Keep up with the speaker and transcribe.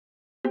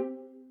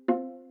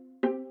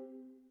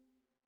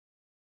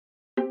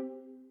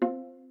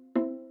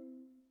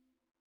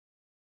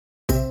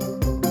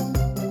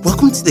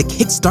Welcome to the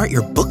Kickstart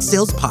Your Book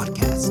Sales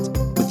podcast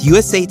with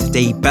USA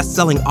Today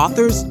bestselling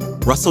authors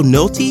Russell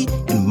Nohelty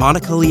and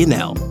Monica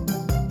Lionel,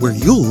 where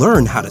you'll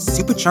learn how to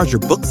supercharge your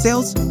book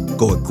sales,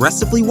 go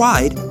aggressively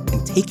wide,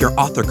 and take your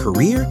author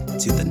career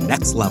to the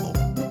next level.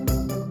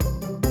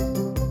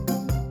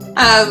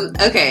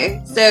 Okay,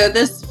 so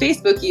this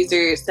Facebook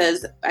user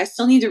says, I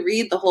still need to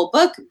read the whole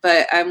book,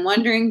 but I'm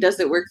wondering, does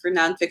it work for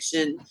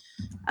nonfiction?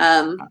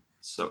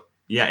 So,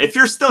 yeah, if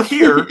you're still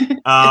here,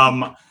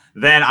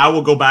 then I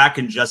will go back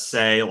and just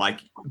say,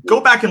 go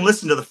back and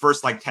listen to the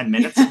first 10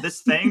 minutes of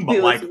this thing.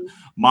 But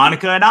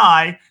Monica and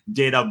I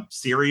did a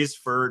series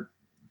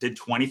did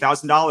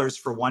 $20,000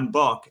 for one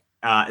book.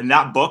 And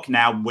that book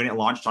now, when it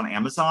launched on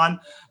Amazon,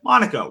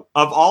 Monica,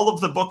 of all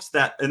of the books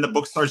that in the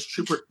Bookstars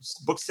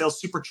Book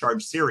Sales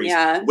Supercharged series,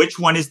 which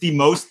one is the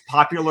most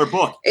popular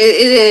book? It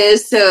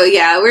is. So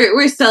yeah,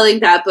 we're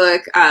selling that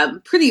book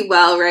pretty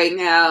well right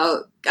now.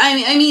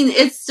 I mean,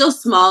 it's still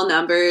small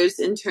numbers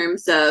in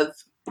terms of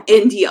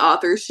indie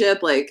authorship.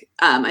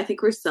 I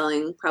think we're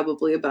selling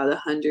probably about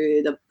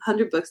 100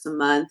 books a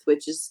month,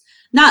 which is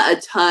not a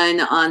ton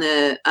on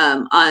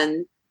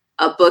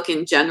a book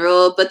in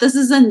general, but this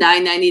is a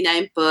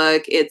 $9.99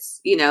 book.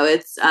 It's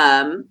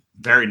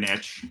very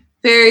niche,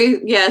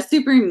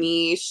 super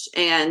niche,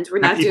 and we're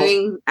not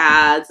doing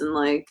ads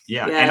and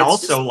and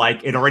also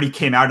it already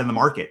came out in the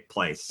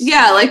marketplace.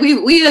 Yeah,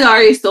 we had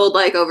already sold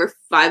over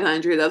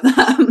 500 of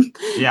them.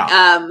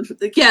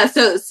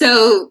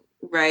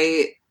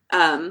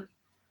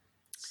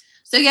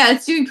 So yeah,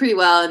 it's doing pretty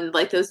well, and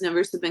those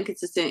numbers have been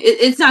consistent.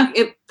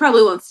 It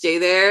probably won't stay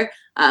there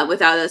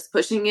without us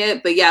pushing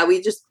it, but yeah,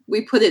 we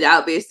put it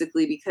out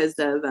basically because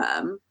of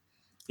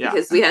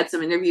because we had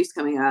some interviews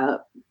coming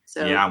out.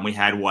 So yeah, and we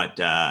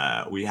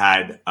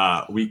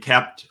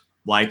kept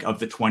of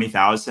the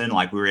 20,000,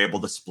 we were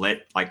able to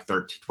split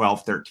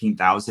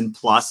 13,000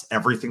 plus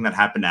everything that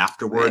happened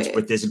afterwards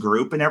with this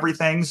group and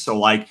everything.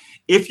 So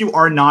if you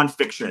are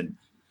nonfiction,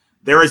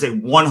 there is a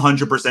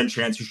 100%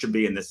 chance you should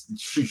be in this.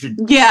 You should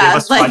give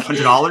us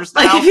 $500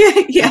 now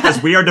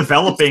because we are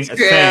developing a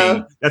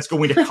thing that's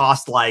going to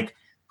cost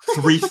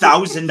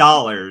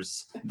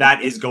 $3,000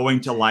 that is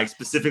going to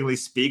specifically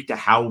speak to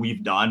how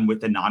we've done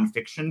with the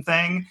nonfiction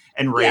thing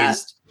and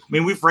raised. I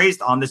mean, we've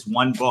raised on this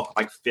one book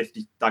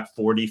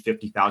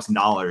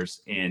 $50,000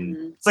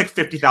 in it's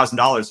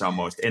 $50,000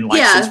 almost in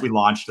since we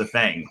launched the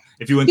thing.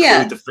 If you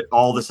include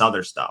all this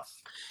other stuff.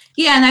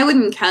 Yeah, and I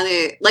wouldn't count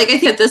it. I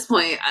think at this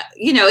point,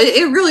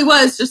 it really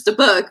was just a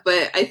book,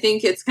 but I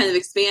think it's kind of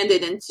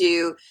expanded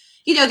into,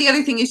 the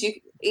other thing is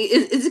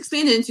it's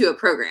expanded into a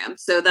program.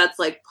 So that's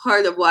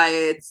part of why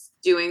it's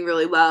doing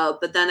really well.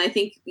 But then I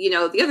think, the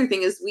other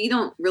thing is we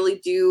don't really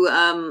do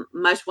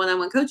much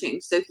one-on-one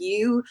coaching. So if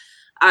you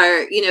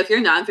are, if you're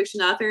a nonfiction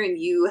author and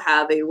you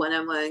have a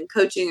one-on-one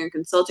coaching or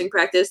consulting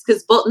practice,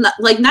 because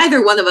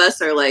neither one of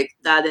us are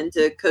that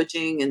into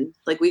coaching, and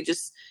we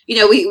just,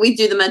 we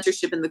do the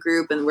mentorship in the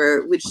group, and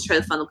we just try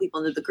to funnel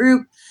people into the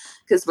group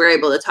because we're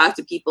able to talk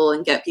to people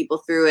and get people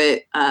through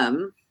it.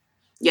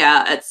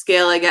 At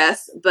scale, I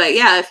guess. But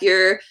yeah, if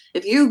you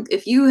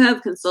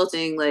have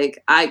consulting,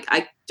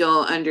 I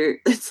don't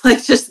it's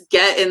just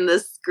get in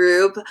this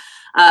group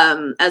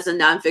as a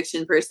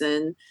nonfiction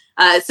person.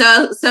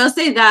 So I'll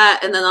say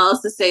that, and then I'll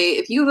also say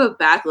if you have a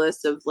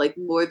backlist of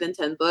more than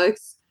 10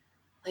 books,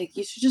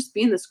 you should just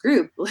be in this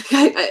group.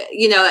 I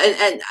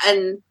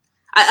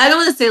don't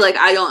want to say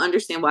I don't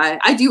understand why.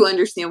 I do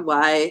understand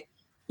why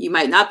you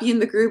might not be in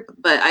the group,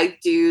 but I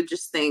do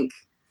just think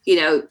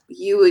you'll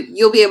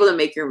be able to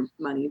make your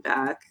money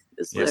back.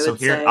 Is what I would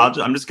say.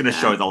 I'm just going to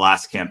show the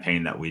last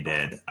campaign that we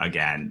did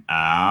again.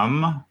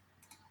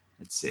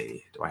 Let's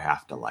see. Do I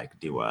have to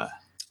do a?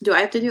 Do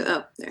I have to do?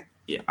 Oh, there.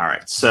 Yeah. All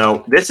right.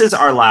 So this is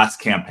our last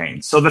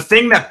campaign. So the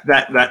thing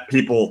that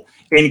people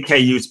in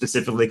KU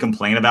specifically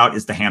complain about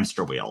is the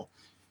hamster wheel.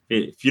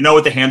 If you know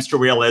what the hamster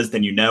wheel is,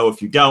 then you know.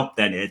 If you don't,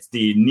 then it's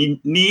the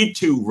need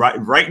to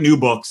write new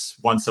books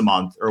once a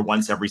month or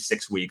once every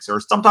 6 weeks or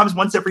sometimes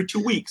once every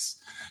 2 weeks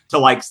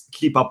to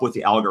keep up with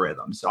the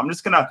algorithm. So I'm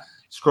just going to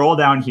scroll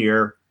down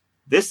here.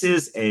 This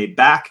is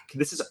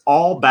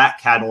all back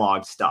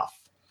catalog stuff.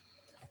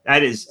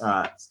 That is,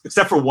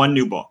 except for one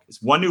new book.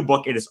 It's one new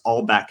book. It is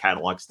all back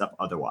catalog stuff.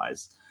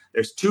 Otherwise,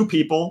 there's 2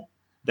 people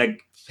that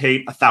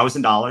paid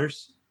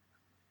 $1,000.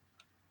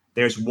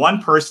 There's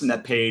one person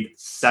that paid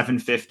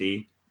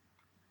 $750.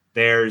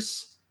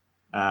 There's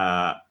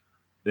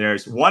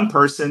one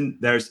person.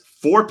 There's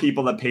 4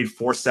 people that paid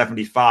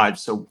 $475.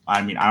 So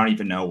I mean, I don't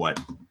even know what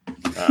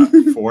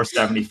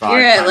 475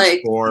 You're at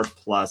times 4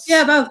 plus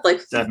about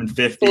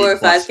 750 4 or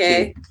plus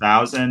 5K.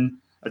 2,000.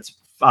 That's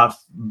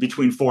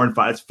between 4 and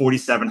 5. It's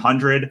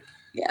 4,700.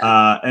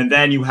 Yeah. And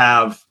then you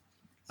have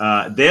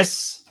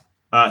this.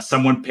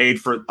 Someone paid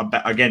for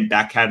again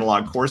back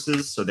catalog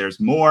courses, so there's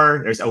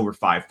more. There's over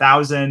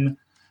 5,000. We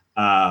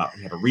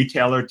had a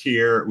retailer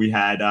tier. We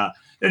had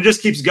it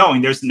just keeps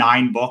going. There's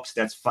 9 books.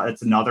 That's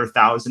another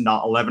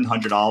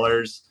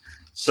 $1,100.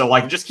 So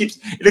it just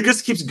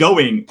keeps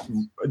going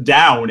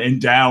down and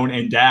down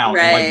and down.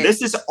 Right. And,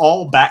 this is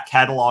all back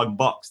catalog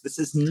books. This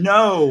is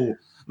no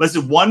Let's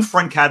do one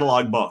front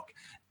catalog book.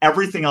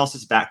 Everything else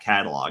is back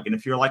catalog. And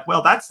if you're like,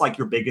 well, that's like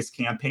your biggest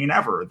campaign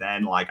ever,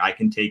 then like I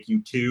can take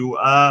you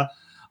to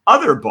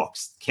other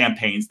books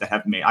campaigns that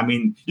have made. I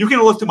mean, you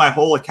can look to my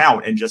whole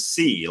account and just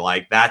see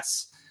like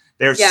there's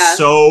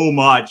so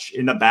much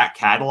in the back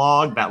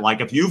catalog that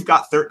like if you've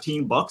got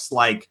 13 books,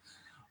 like,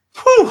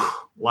 whew,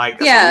 like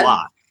that's a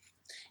lot.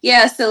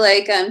 Yeah, so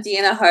like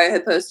Deanna Hart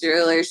had posted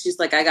earlier, she's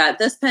like, I got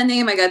this pen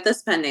name, I got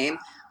this pen name.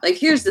 Like,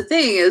 here's the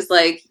thing is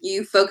like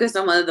you focus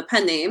on one of the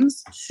pen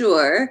names,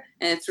 sure,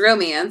 and it's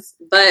romance,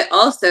 but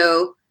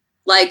also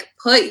like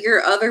put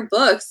your other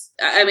books.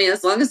 I mean,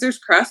 as long as there's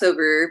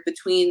crossover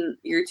between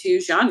your two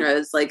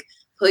genres, like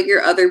put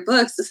your other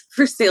books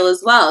for sale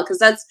as well. Because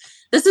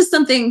this is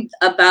something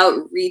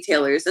about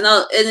retailers, and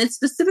it's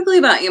specifically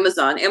about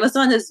Amazon.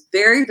 Amazon is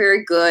very,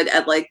 very good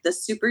at like the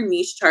super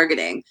niche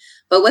targeting.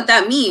 But what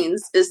that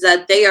means is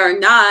that they are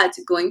not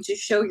going to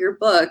show your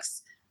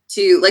books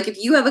to, like, if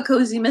you have a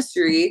cozy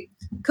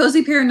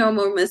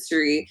paranormal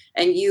mystery,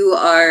 and you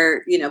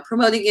are,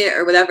 promoting it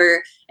or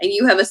whatever, and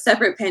you have a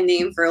separate pen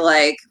name for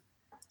like,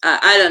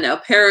 I don't know,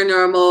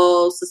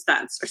 paranormal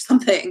suspense or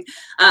something.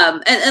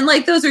 And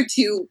like those are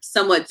two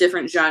somewhat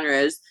different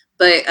genres,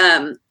 but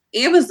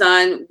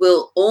Amazon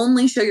will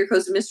only show your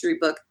cozy mystery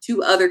book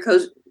to other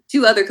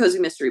cozy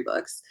mystery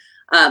books.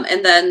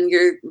 And then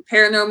your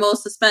paranormal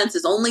suspense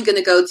is only going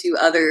to go to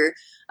other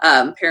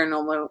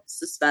paranormal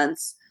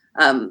suspense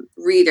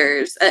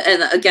readers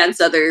and against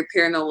other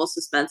paranormal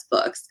suspense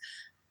books.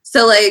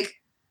 So like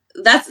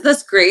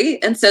that's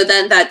great. And so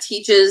then that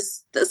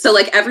teaches, so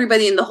like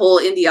everybody in the whole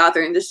indie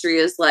author industry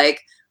is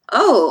like,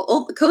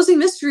 oh, cozy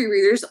mystery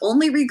readers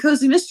only read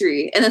cozy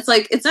mystery. And it's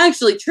like, it's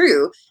actually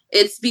true.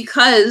 It's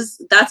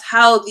because that's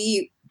how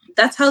the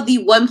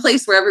one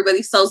place where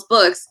everybody sells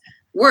books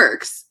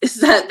works, is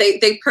that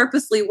they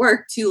purposely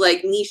work to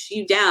like niche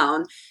you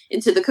down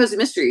into the cozy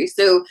mystery.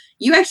 So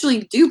you actually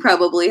do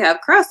probably have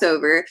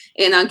crossover,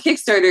 and on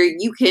Kickstarter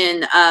you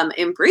can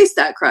embrace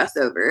that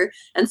crossover,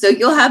 and so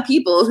you'll have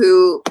people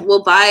who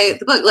will buy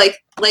the book. Like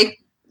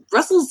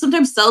Russell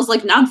sometimes sells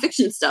like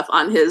nonfiction stuff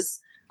on his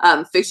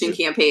fiction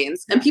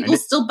campaigns, and people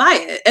still buy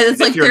it, and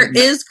it's like there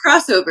is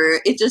crossover.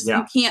 It just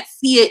you can't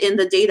see it in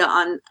the data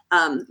on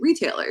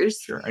retailers.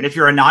 Sure. And if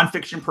you're a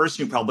nonfiction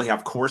person, you probably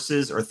have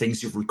courses or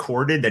things you've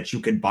recorded that you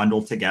could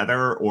bundle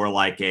together, or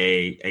like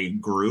a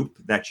group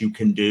that you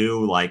can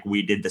do. Like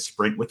we did the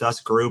Sprint With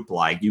Us group.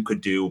 Like you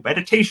could do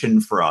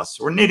meditation for us,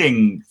 or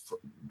knitting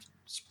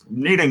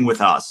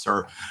with us,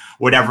 or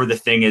whatever the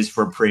thing is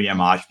for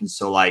premium options.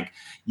 So like,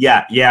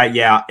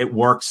 it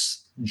works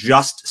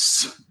just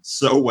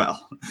so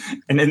well.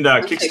 And in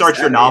the Kickstart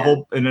Your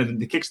Novel, and in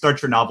the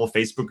Kickstart Your Novel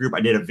Facebook group,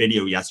 I did a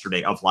video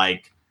yesterday of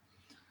like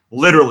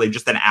literally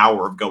just an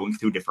hour of going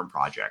through different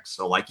projects.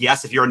 So like,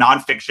 yes, if you're a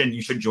nonfiction,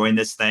 you should join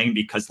this thing,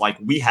 because like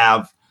we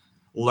have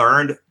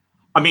learned,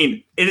 I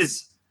mean, it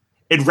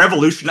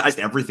revolutionized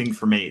everything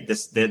for me,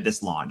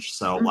 this launch.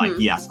 So like,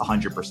 yes,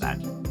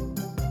 100%.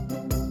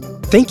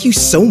 Thank you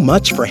so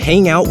much for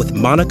hanging out with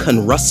Monica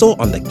and Russell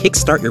on the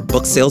Kickstart Your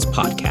Book Sales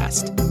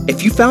podcast.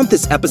 If you found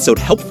this episode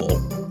helpful,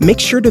 make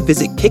sure to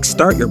visit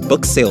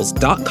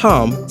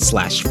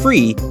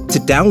kickstartyourbooksales.com/free to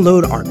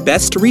download our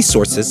best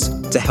resources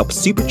to help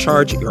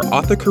supercharge your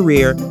author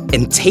career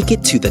and take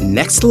it to the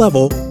next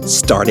level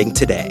starting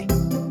today.